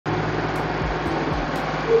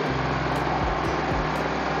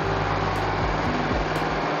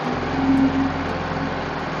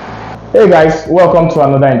Hey guys, welcome to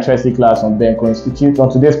another interesting class on Benco Institute.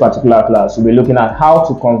 On today's particular class, we'll be looking at how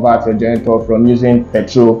to convert your generator from using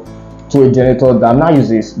petrol to a generator that now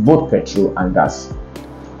uses both petrol and gas.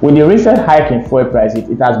 With the recent hike in fuel prices,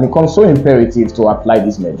 it has become so imperative to apply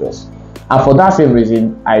these measures. And for that same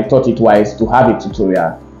reason, I thought it wise to have a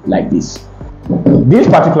tutorial like this. This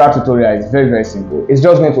particular tutorial is very simple. It's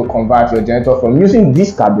just going to convert your generator from using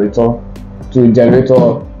this carburetor to a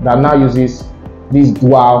generator that now uses this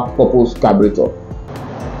dual purpose carburetor.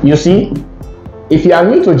 You see, if you are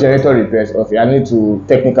new to generator repairs or if you are new to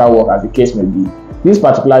technical work as the case may be, this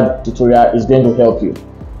particular tutorial is going to help you,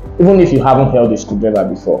 even if you haven't held a screwdriver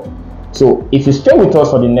before. So if you stay with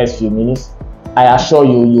us for the next few minutes, I assure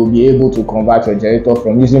you, you'll be able to convert your generator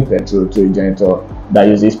from using petrol to a generator that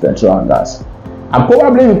uses petrol and gas. And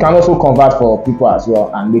probably you can also convert for people as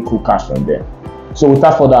well and make cool cash from there. So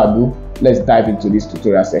without further ado, let's dive into this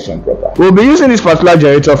tutorial session proper. We'll be using this particular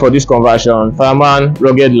generator for this conversion, Fireman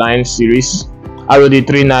Rugged Line Series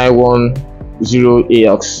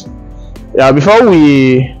ROD3910AX. Before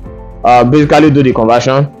we basically do the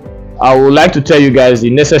conversion, I would like to tell you guys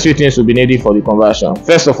the necessary things we'll be needing for the conversion.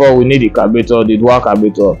 First of all, we need the carburetor, the dual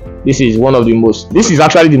carburetor. This is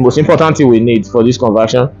actually the most important thing we need for this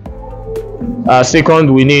conversion.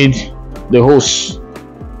 Second, we need the hose.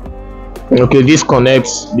 Okay, this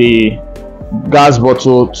connects the gas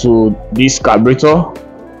bottle to this carburetor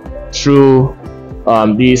through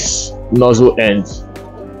this nozzle end.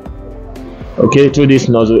 Okay, through this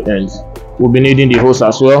nozzle end. We'll be needing the hose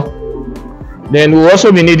as well. Then we'll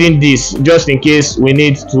also be needing this just in case we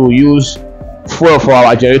need to use fuel for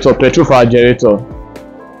our generator, petrol for our generator.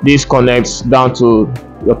 This connects down to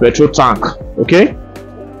your petrol tank. Okay,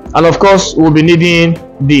 and of course we'll be needing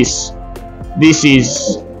this. This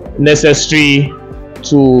is necessary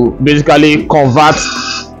to basically convert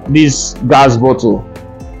this gas bottle.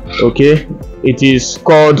 Okay, it is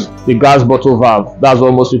called the gas bottle valve. That's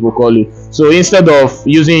what most people call it. So instead of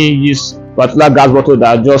using this particular gas bottle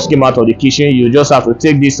that just came out of the kitchen, you just have to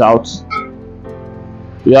take this out.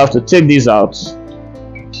 You have to take this out,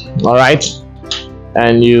 all right,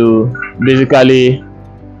 and you basically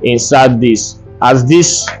insert this. As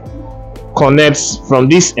this connects from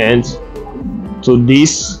this end to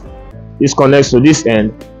this connects to this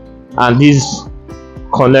end, and this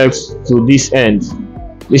connects to this end.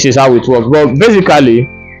 This is how it works. But basically,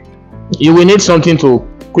 you will need something to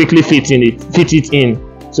quickly fit it in,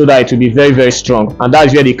 so that it will be very strong, and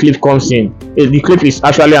that's where the clip comes in. The clip is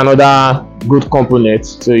actually another good component,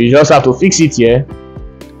 so you just have to fix it here,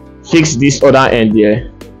 fix this other end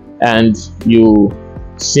here, and you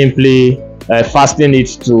simply fasten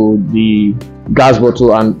it to the gas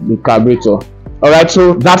bottle and the carburetor. Alright,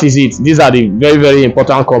 so that is it. These are the very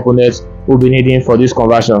important components we'll be needing for this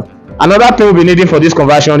conversion. Another thing we'll be needing for this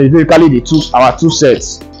conversion is basically our two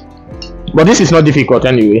sets. But this is not difficult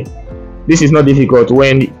anyway. This is not difficult.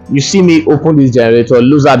 When you see me open this generator,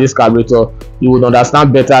 lose out this carburetor, you will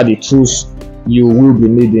understand better the tools you will be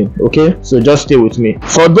needing. Okay, so just stay with me.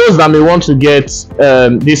 For those that may want to get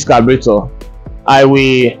this carburetor, I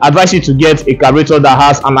will advise you to get a carburetor that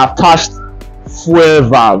has an attached fuel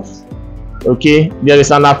valve. Okay, there is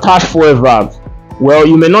an attached fuel valve. Well,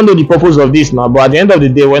 you may not know the purpose of this now, but at the end of the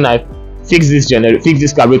day, when I fix this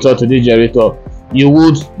carburetor to this generator, you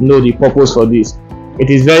would know the purpose for this. It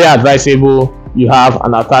is very advisable you have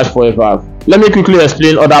an attached fuel valve. Let me quickly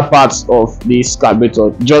explain other parts of this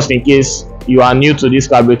carburetor, just in case you are new to this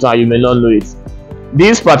carburetor and you may not know it.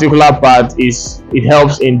 This particular part it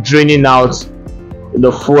helps in draining out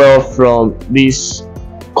the fuel from this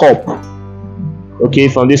cup. Okay,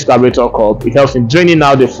 from this carburetor cup. It helps in draining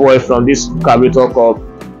out the fuel from this carburetor cup.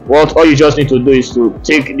 All you just need to do is to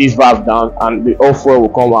take this valve down and the oil fuel will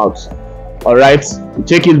come out. All right, you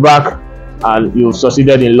take it back and you've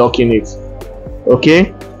succeeded in locking it.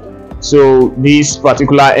 Okay, so this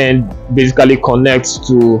particular end basically connects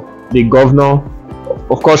to the governor.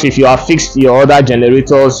 Of course, if you have fixed your other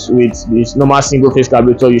generators with this normal single phase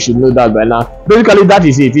carburetor, you should know that by now. Basically, that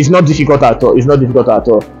is it. It's not difficult at all. It's not difficult at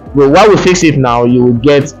all. But while we fix it now, you will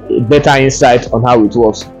get a better insight on how it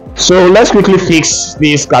works. So let's quickly fix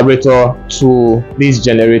this carburetor to this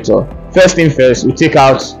generator. First thing first, we take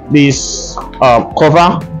out this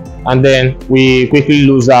cover, and then we quickly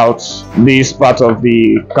lose out this part of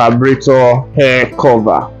the carburetor hair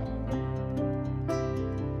cover.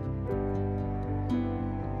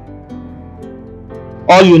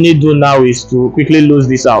 All you need to do now is to quickly lose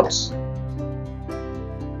this out.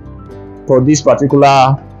 For this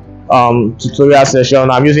particular tutorial session,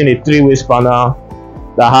 I'm using a 3-way spanner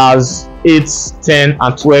that has 8, 10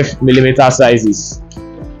 and 12 millimeter sizes.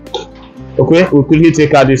 Okay, we'll quickly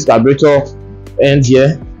take out this carburetor end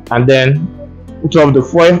here and then put off the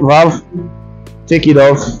fuel valve, take it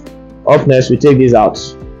off. Up next, we take this out.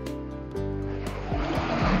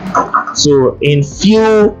 So in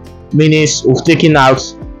few minutes we've taken out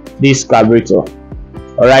this carburetor.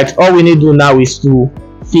 All right, all we need to do now is to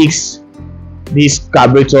fix this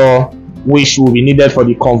carburetor, which will be needed for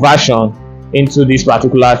the conversion into this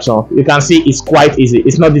particular chunk. You can see it's quite easy,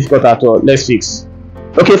 it's not difficult at all. Let's fix.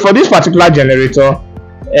 Okay, for this particular generator,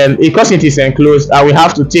 because it is enclosed, I will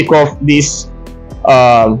have to take off this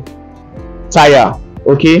tire.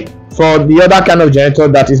 Okay, for the other kind of generator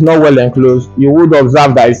that is not well enclosed, you would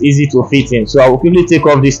observe that it's easy to fit in. So I will quickly take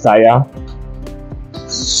off this tire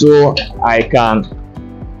so I can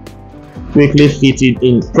quickly fit it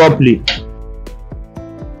in properly.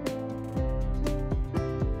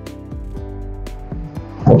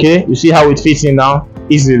 Okay, you see how it fits in now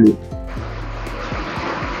easily.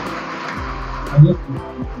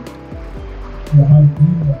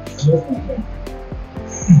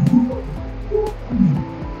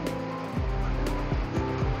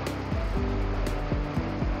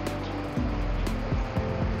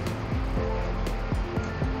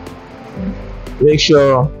 Make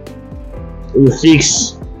sure you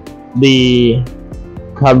fix the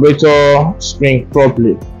carburetor spring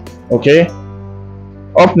properly. Okay,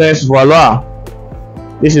 up next, voila,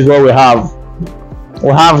 this is what we have. We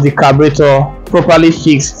have the carburetor properly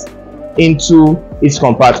fixed into its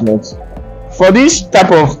compartment. For this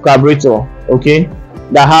type of carburetor, okay,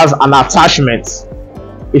 that has an attachment,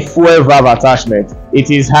 a fuel valve attachment, it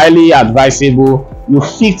is highly advisable you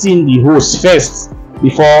fit in the hose first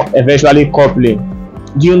before eventually coupling.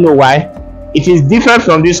 Do you know why? It is different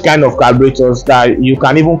from this kind of carburetors that you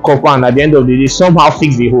can even couple and at the end of the day somehow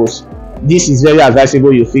fix the hose. This is very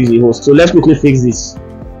advisable you fix the hose. So let's quickly fix this.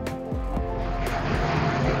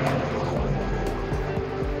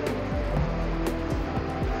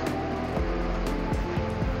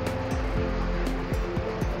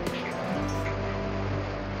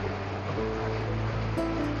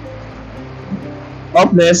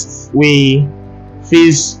 Up next, we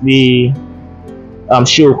fix the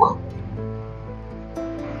choke.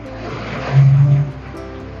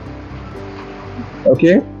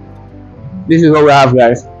 Okay, this is what we have,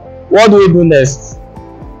 guys. What do we do next?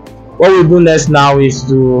 What we do next now is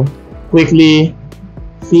to quickly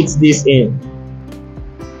fit this in.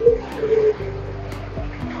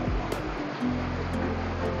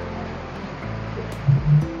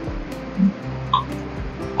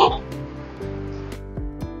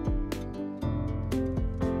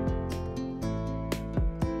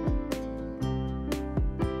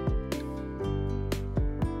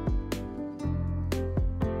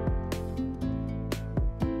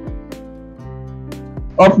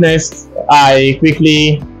 Up next, I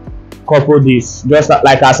quickly couple this just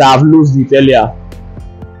like as I have loosed it earlier.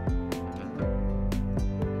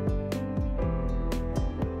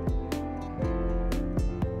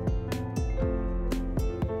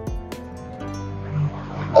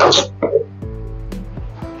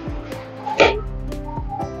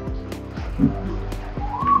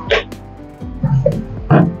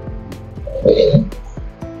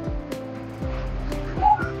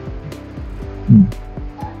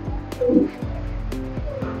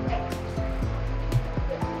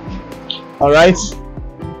 All right,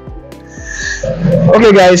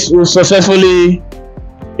 okay guys, we successfully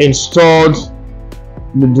installed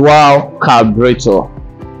the dual carburetor.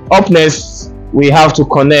 Up next, we have to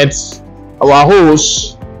connect our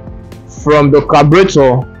hose from the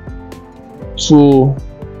carburetor to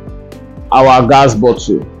our gas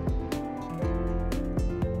bottle.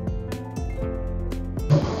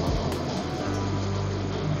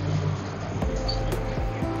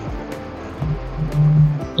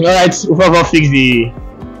 Alright, we first fix the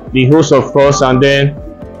hose, of course, and then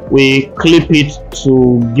we clip it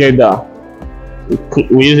together.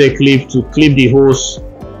 We use a clip to clip the hose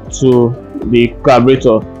to the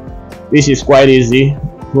carburetor. This is quite easy,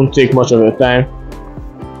 won't take much of your time.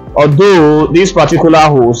 Although this particular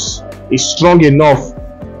hose is strong enough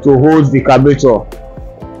to hold the carburetor,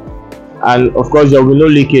 and of course there will be no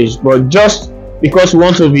leakage, but just because we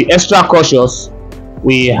want to be extra cautious,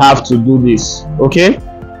 we have to do this. Okay,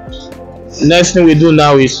 next thing we do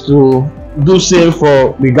now is to do same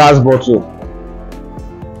for the gas bottle.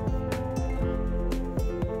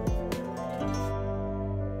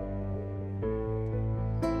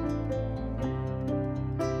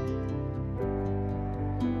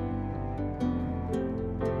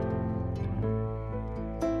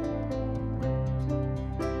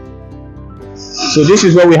 So this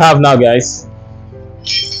is what we have now, guys.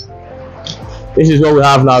 This is what we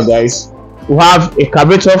have now, guys. we have a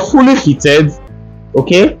carburetor fully fitted,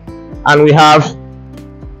 okay, and we have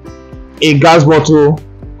a gas bottle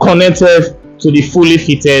connected to the fully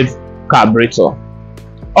fitted carburetor.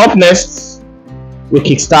 Up next, we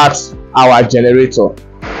kickstart our generator.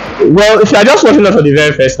 Well, if you are just watching us for the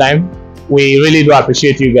very first time, we really do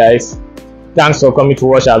appreciate you guys. Thanks for coming to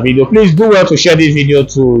watch our video. Please do well to share this video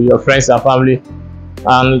to your friends and family,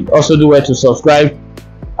 and also do well to subscribe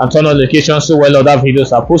and turn on notifications so when other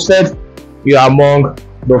videos are posted, you are among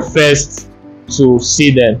the first to see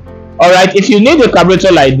them. Alright, if you need a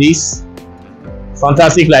carburetor like this,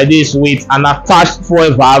 fantastic like this, with an attached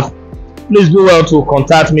fuel valve, please do well to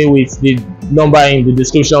contact me with the number in the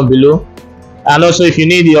description below. And also, if you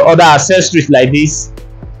need your other accessories like this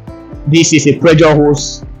is a pressure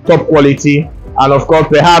hose, top quality, and of course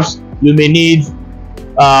perhaps you may need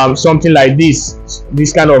something like this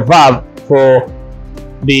kind of valve for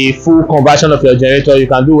the full conversion of your generator. You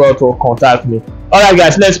can do well to contact me. Alright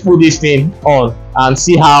guys, let's put this thing on and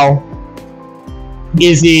see how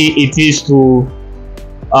easy it is to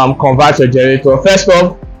convert your generator. First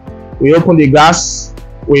off, we open the gas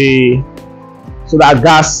so that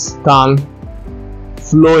gas can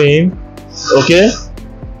flow in, okay.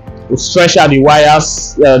 We stretch out the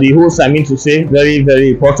wires, the hose, I mean to say, very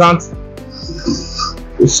important.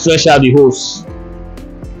 We stretch out the hose,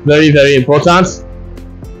 very important,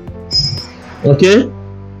 okay.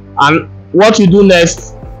 And what you do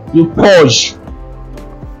next, you purge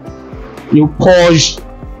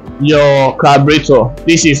your carburetor.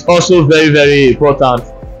 This is also very important,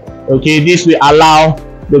 okay. This will allow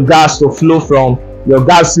the gas to flow from your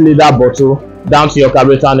gas cylinder bottle down to your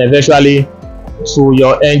carburetor and eventually to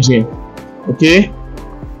your engine, okay.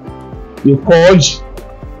 You purge.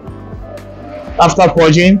 After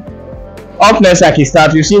purging, up next I can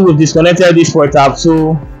start. You see we've disconnected this fuel tap,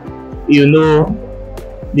 so you know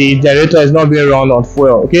the generator is not being run on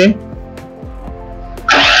fuel, okay.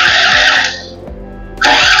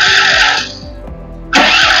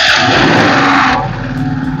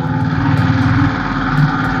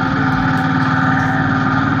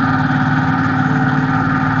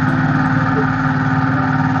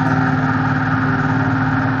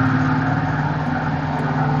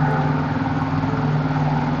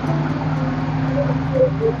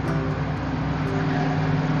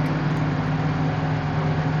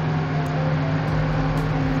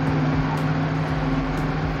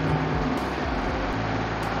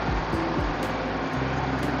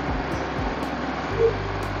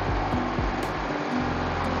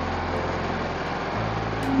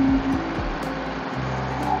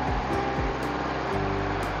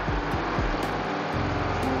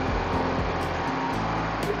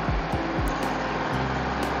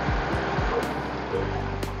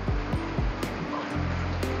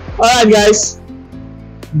 Alright guys,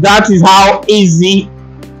 that is how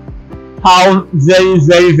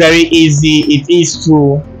very easy it is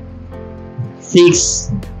to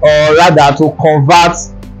fix, or rather to convert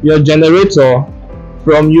your generator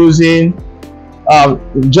from using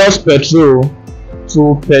just petrol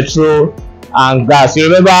to petrol and gas. You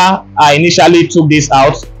remember I initially took this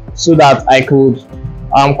out so that I could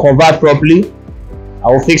convert properly. I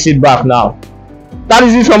will fix it back now. That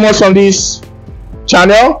is it from us on this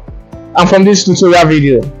channel and from this tutorial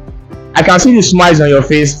video. I can see the smiles on your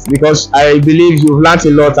face because I believe you've learned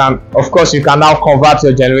a lot, and of course you can now convert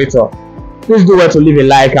your generator. Please do well to leave a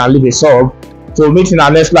like and leave a sub. So meet in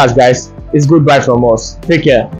our next class guys. It's goodbye from us. Take care.